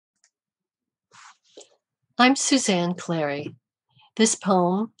I'm Suzanne Cleary. This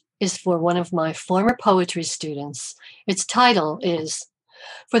poem is for one of my former poetry students. Its title is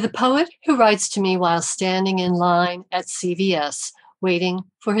For the Poet Who Writes to Me While Standing in Line at CVS, Waiting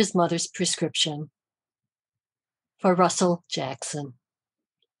for His Mother's Prescription. For Russell Jackson.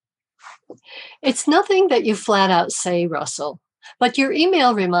 It's nothing that you flat out say, Russell, but your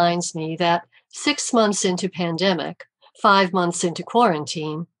email reminds me that 6 months into pandemic, 5 months into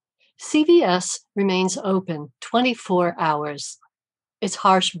quarantine, CVS remains open 24 hours. Its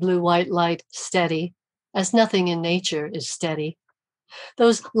harsh blue-white light steady, as nothing in nature is steady.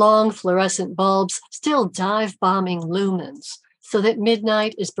 Those long fluorescent bulbs still dive-bombing lumens so that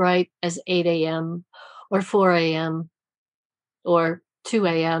midnight is bright as 8 a.m. or 4 a.m. or 2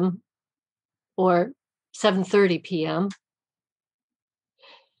 a.m. or 7:30 p.m.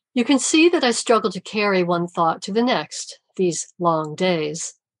 You can see that I struggle to carry one thought to the next these long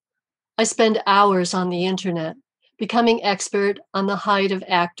days. I spend hours on the internet, becoming expert on the height of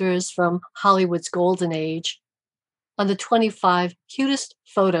actors from Hollywood's golden age, on the 25 cutest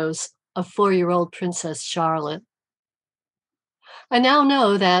photos of 4-year-old Princess Charlotte. I now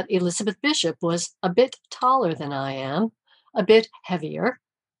know that Elizabeth Bishop was a bit taller than I am, a bit heavier.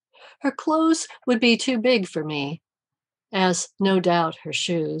 Her clothes would be too big for me, as no doubt her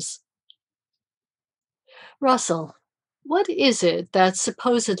shoes. Russell, what is it that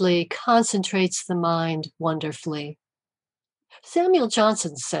supposedly concentrates the mind wonderfully? Samuel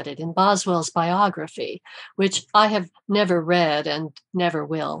Johnson said it in Boswell's biography, which I have never read and never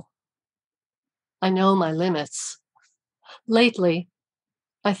will. I know my limits. Lately,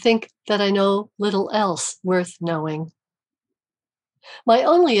 I think that I know little else worth knowing. My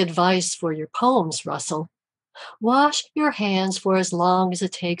only advice for your poems, Russell, wash your hands for as long as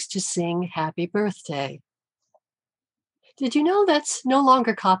it takes to sing Happy Birthday. Did you know that's no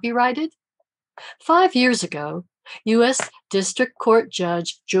longer copyrighted? 5 years ago, U.S. District Court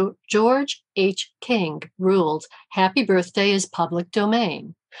Judge George H. King ruled Happy Birthday is public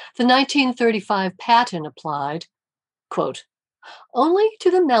domain. The 1935 patent applied, quote, only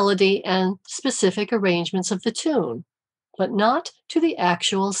to the melody and specific arrangements of the tune, but not to the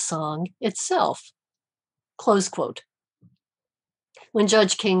actual song itself, close quote. When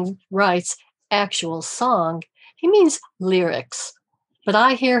Judge King writes actual song, he means lyrics. But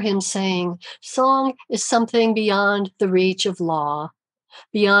I hear him saying song is something beyond the reach of law,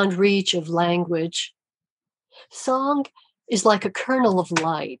 beyond reach of language. Song is like a kernel of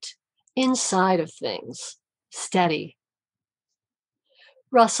light inside of things, steady.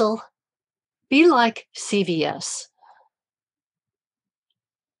 Russell, be like CVS.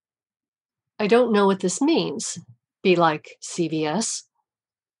 I don't know what this means, be like CVS.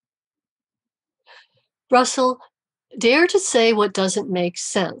 Russell, dare to say what doesn't make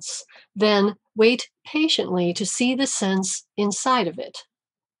sense, then wait patiently to see the sense inside of it.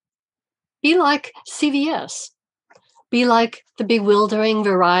 Be like CVS. Be like the bewildering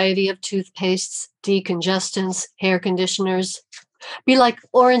variety of toothpastes, decongestants, hair conditioners. Be like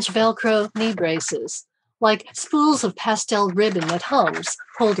orange Velcro knee braces, like spools of pastel ribbon that hums,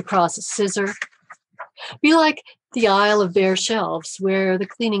 pulled across a scissor. Be like the aisle of bare shelves where the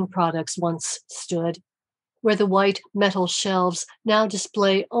cleaning products once stood, where the white metal shelves now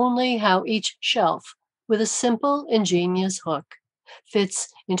display only how each shelf, with a simple, ingenious hook,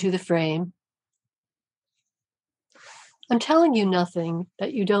 fits into the frame. I'm telling you nothing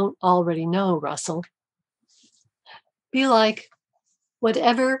that you don't already know, Russell. Be like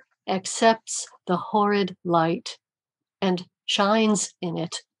whatever accepts the horrid light and shines in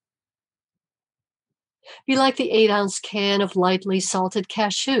it. Be like the 8-ounce can of lightly salted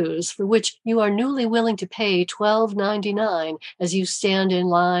cashews for which you are newly willing to pay $12.99 as you stand in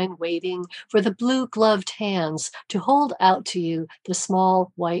line waiting for the blue-gloved hands to hold out to you the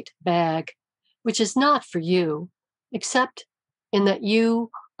small white bag, which is not for you, except in that you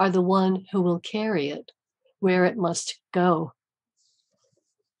are the one who will carry it where it must go.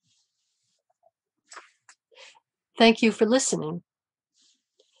 Thank you for listening.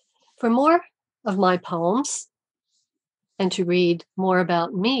 For more of my poems and to read more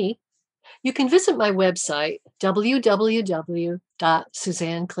about me, you can visit my website,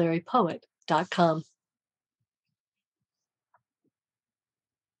 www.suzanneclearypoet.com.